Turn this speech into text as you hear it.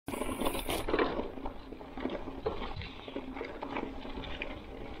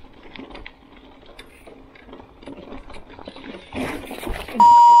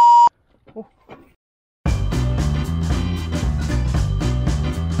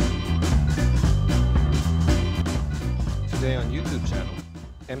Patreon YouTube channel,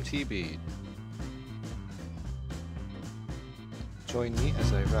 MTB'D. Join me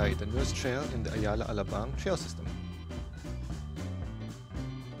as I ride the newest trail in the Ayala Alabang trail system.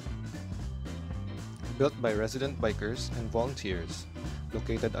 Built by resident bikers and volunteers,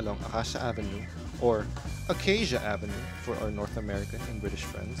 located along Acacia Avenue, or Acacia Avenue for our North American and British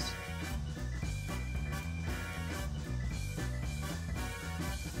friends.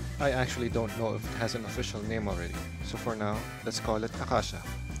 I actually don't know if it has an official name already, so for now, let's call it Acacia,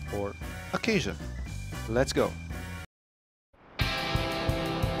 or Acacia. Let's go!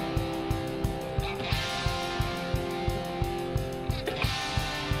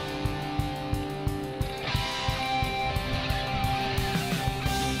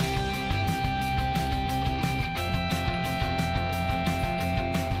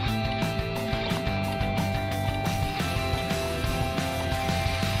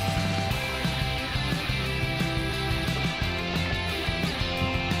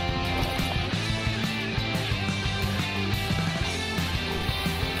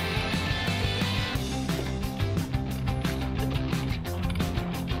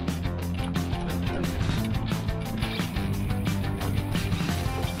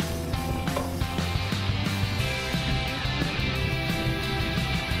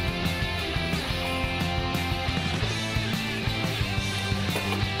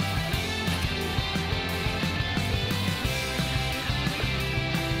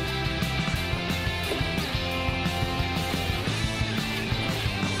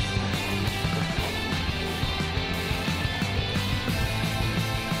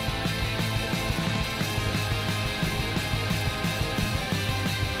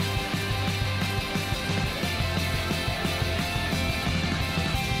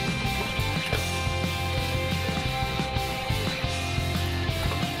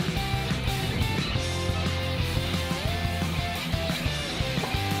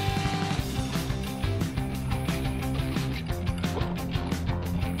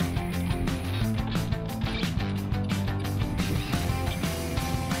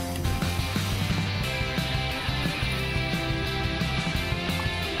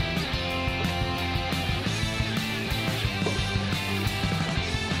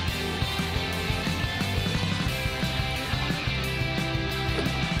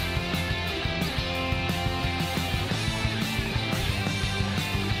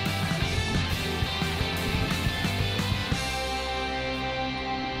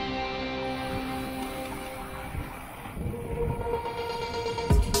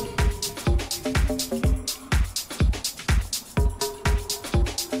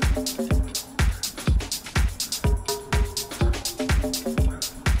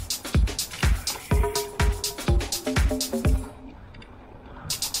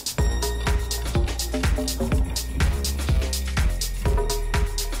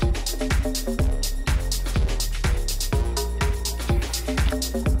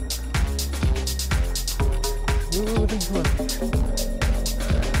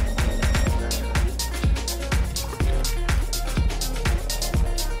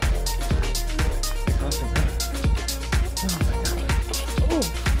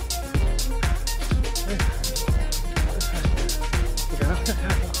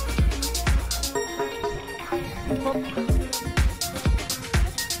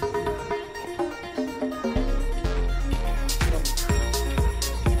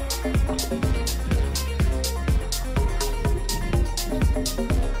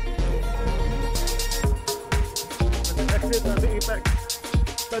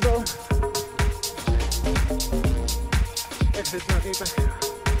 Exit nakita.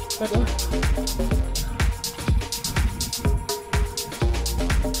 Pero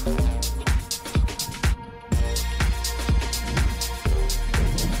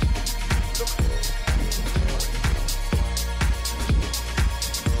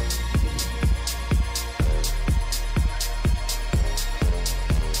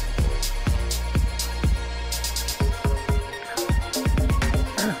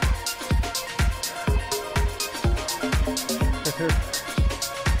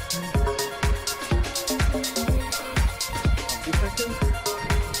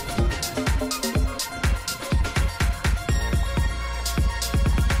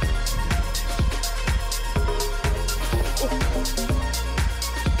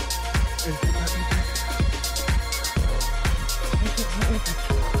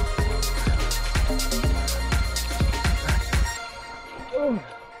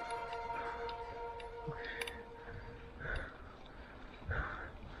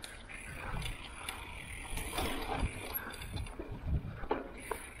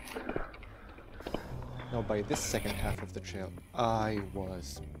Now by this second half of the trail, I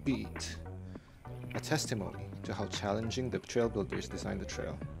was beat. A testimony to how challenging the trail builders designed the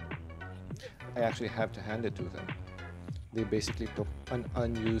trail. I actually have to hand it to them. They basically took an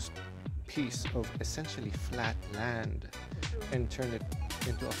unused piece of essentially flat land and turned it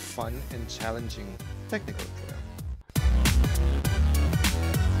into a fun and challenging technical trail.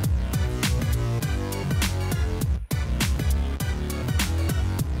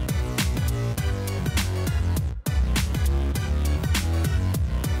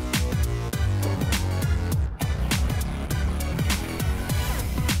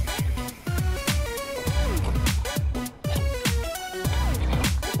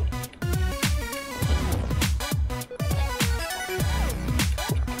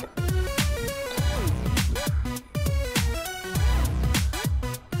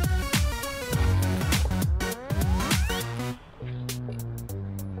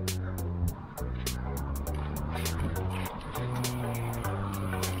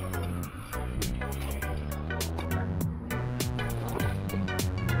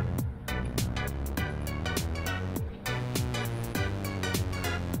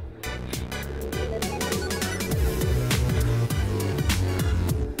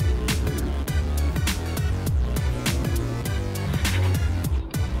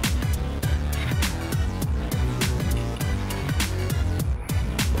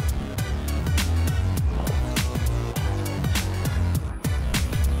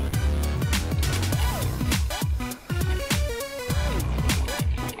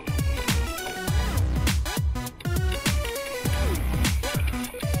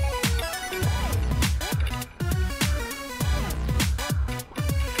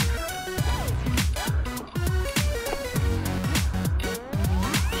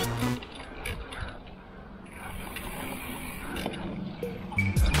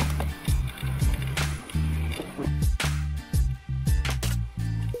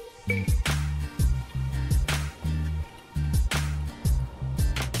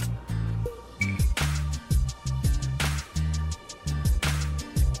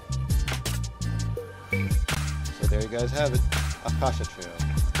 There you guys have it, Acacia Trail.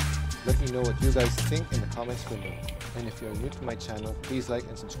 Let me know what you guys think in the comments below. And if you're new to my channel, please like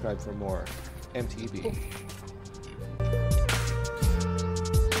and subscribe for more MTB.